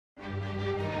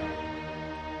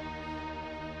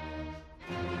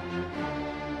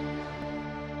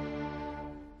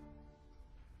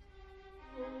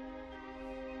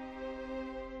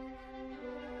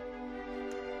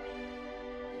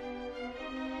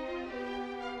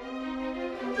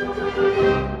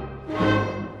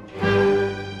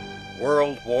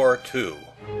World War II,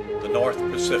 the North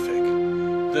Pacific.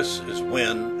 This is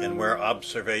when and where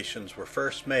observations were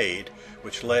first made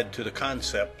which led to the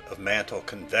concept of mantle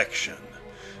convection.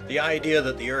 The idea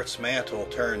that the Earth's mantle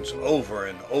turns over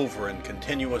and over in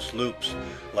continuous loops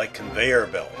like conveyor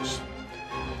belts.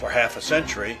 For half a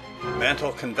century,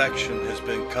 mantle convection has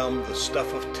become the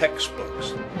stuff of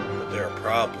textbooks, but there are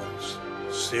problems,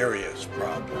 serious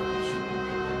problems.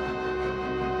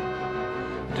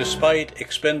 Despite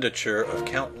expenditure of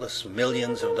countless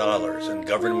millions of dollars in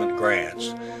government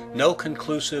grants, no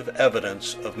conclusive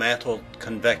evidence of mantle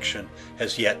convection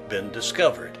has yet been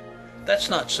discovered. That's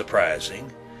not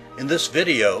surprising. In this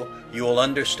video, you will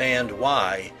understand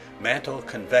why mantle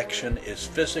convection is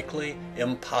physically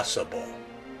impossible.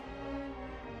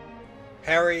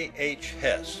 Harry H.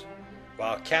 Hess,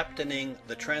 while captaining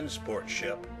the transport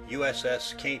ship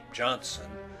USS Cape Johnson,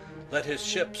 let his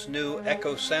ship's new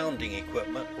echo sounding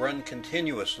equipment run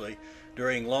continuously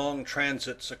during long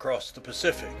transits across the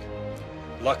Pacific.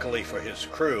 Luckily for his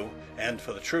crew and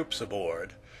for the troops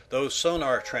aboard, those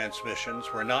sonar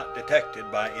transmissions were not detected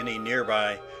by any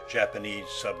nearby Japanese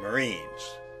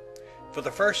submarines. For the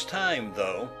first time,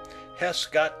 though, Hess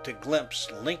got to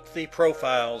glimpse lengthy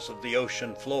profiles of the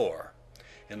ocean floor.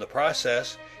 In the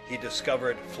process, he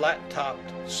discovered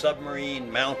flat-topped submarine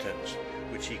mountains,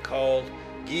 which he called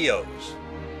geos,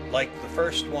 like the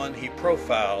first one he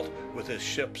profiled with his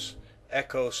ship's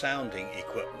echo sounding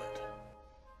equipment.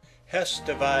 Hess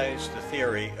devised the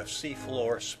theory of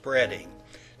seafloor spreading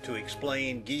to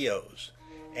explain geos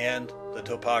and the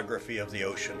topography of the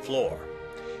ocean floor.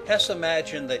 Hess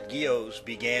imagined that geos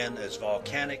began as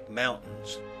volcanic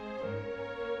mountains.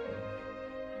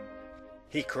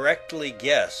 He correctly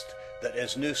guessed that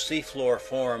as new seafloor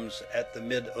forms at the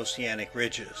mid-oceanic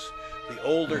ridges, the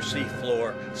older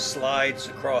seafloor slides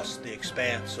across the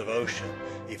expanse of ocean,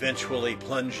 eventually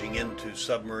plunging into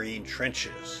submarine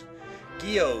trenches.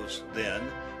 Geos, then,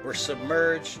 were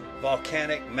submerged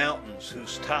volcanic mountains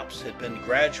whose tops had been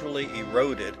gradually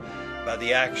eroded by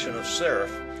the action of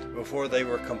surf before they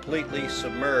were completely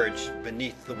submerged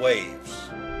beneath the waves.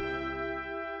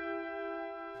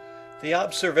 The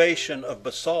observation of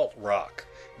basalt rock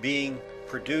being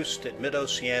produced at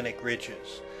mid-oceanic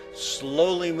ridges,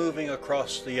 slowly moving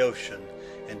across the ocean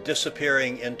and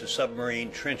disappearing into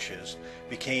submarine trenches,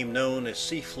 became known as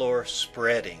seafloor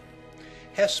spreading.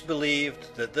 Hess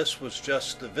believed that this was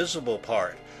just the visible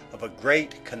part of a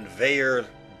great conveyor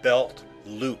belt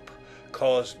loop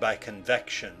caused by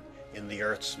convection in the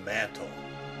Earth's mantle.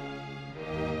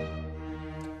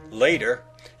 Later,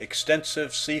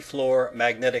 extensive seafloor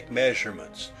magnetic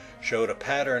measurements showed a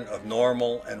pattern of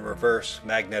normal and reverse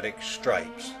magnetic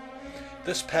stripes.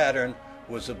 This pattern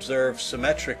was observed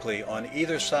symmetrically on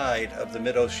either side of the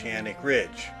mid-oceanic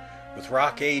ridge, with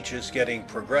rock ages getting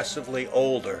progressively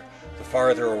older the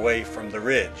farther away from the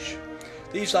ridge.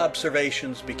 These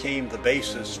observations became the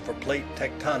basis for plate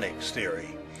tectonics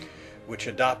theory, which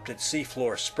adopted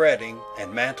seafloor spreading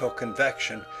and mantle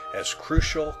convection as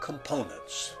crucial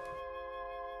components.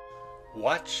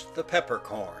 Watch the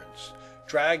peppercorns,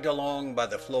 dragged along by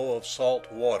the flow of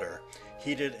salt water,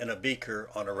 heated in a beaker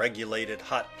on a regulated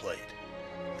hot plate.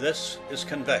 This is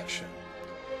convection.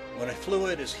 When a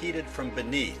fluid is heated from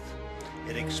beneath,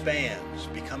 it expands,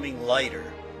 becoming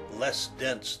lighter, less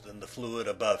dense than the fluid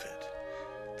above it.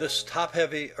 This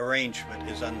top-heavy arrangement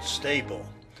is unstable,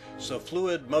 so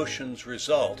fluid motions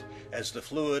result as the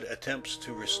fluid attempts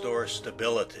to restore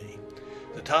stability.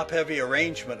 The top-heavy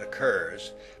arrangement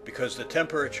occurs because the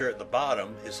temperature at the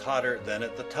bottom is hotter than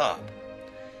at the top.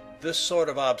 This sort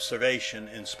of observation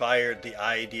inspired the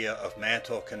idea of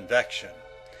mantle convection,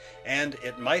 and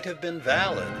it might have been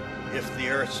valid if the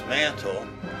Earth's mantle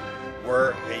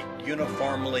were a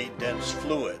uniformly dense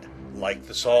fluid, like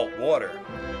the salt water.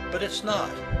 But it's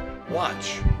not.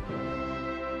 Watch.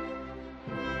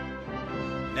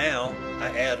 Now I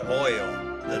add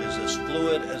oil that is as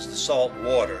fluid as the salt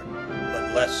water,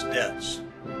 but less dense.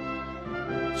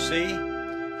 See?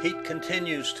 Heat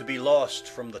continues to be lost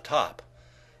from the top,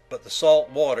 but the salt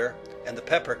water and the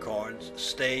peppercorns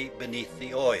stay beneath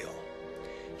the oil.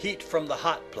 Heat from the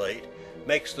hot plate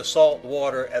makes the salt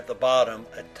water at the bottom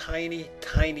a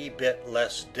tiny bit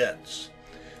less dense.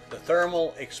 The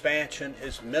thermal expansion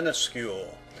is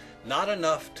minuscule, not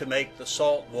enough to make the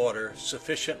salt water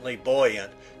sufficiently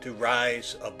buoyant to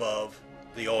rise above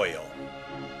the oil.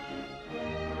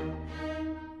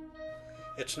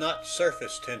 It's not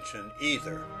surface tension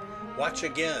either. Watch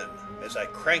again as I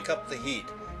crank up the heat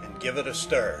and give it a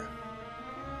stir.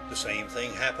 The same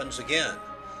thing happens again.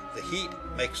 The heat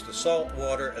makes the salt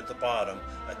water at the bottom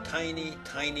a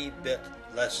tiny bit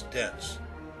less dense,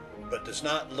 but does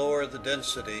not lower the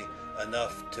density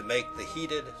enough to make the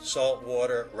heated salt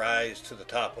water rise to the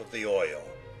top of the oil.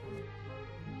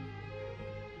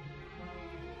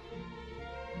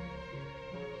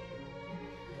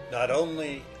 Not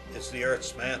only is the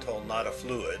Earth's mantle not a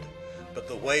fluid, but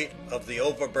the weight of the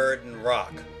overburdened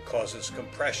rock causes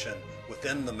compression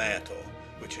within the mantle,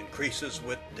 which increases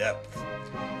with depth.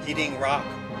 Heating rock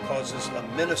causes a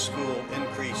minuscule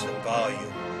increase in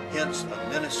volume, hence a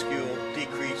minuscule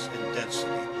decrease in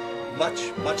density,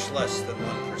 much less than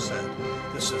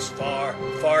 1%. This is far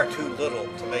too little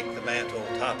to make the mantle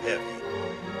top-heavy,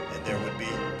 and there would be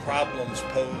problems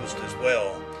posed as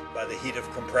well by the heat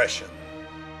of compression.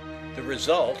 The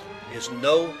result is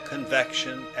no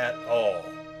convection at all.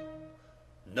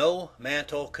 No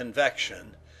mantle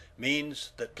convection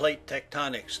means that plate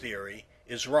tectonics theory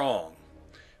is wrong.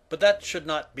 But that should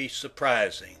not be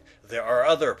surprising. There are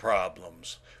other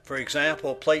problems. For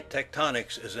example, plate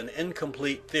tectonics is an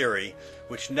incomplete theory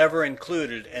which never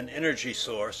included an energy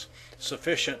source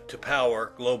sufficient to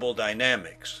power global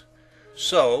dynamics.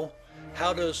 So,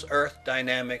 how does Earth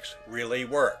dynamics really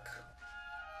work?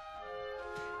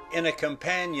 In a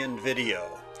companion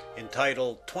video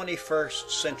entitled 21st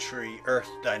Century Earth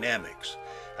Dynamics,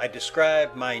 I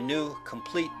describe my new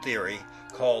complete theory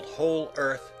called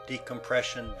Whole-Earth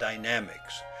Decompression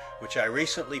Dynamics, which I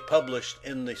recently published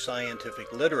in the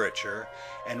scientific literature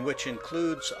and which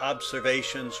includes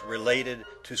observations related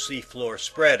to seafloor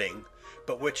spreading,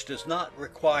 but which does not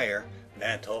require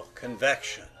mantle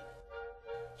convection.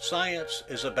 Science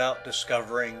is about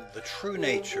discovering the true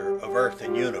nature of Earth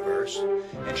and universe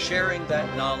and sharing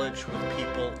that knowledge with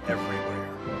people everywhere.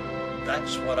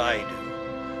 That's what I do.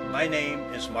 My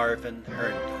name is Marvin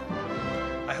Herndon.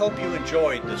 I hope you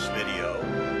enjoyed this video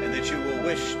and that you will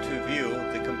wish to view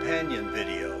the companion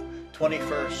video,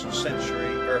 21st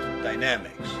Century Earth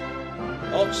Dynamics.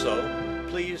 Also,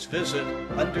 please visit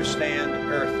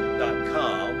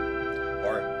understandearth.com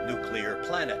or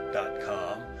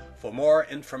nuclearplanet.com for more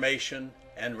information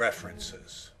and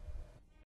references.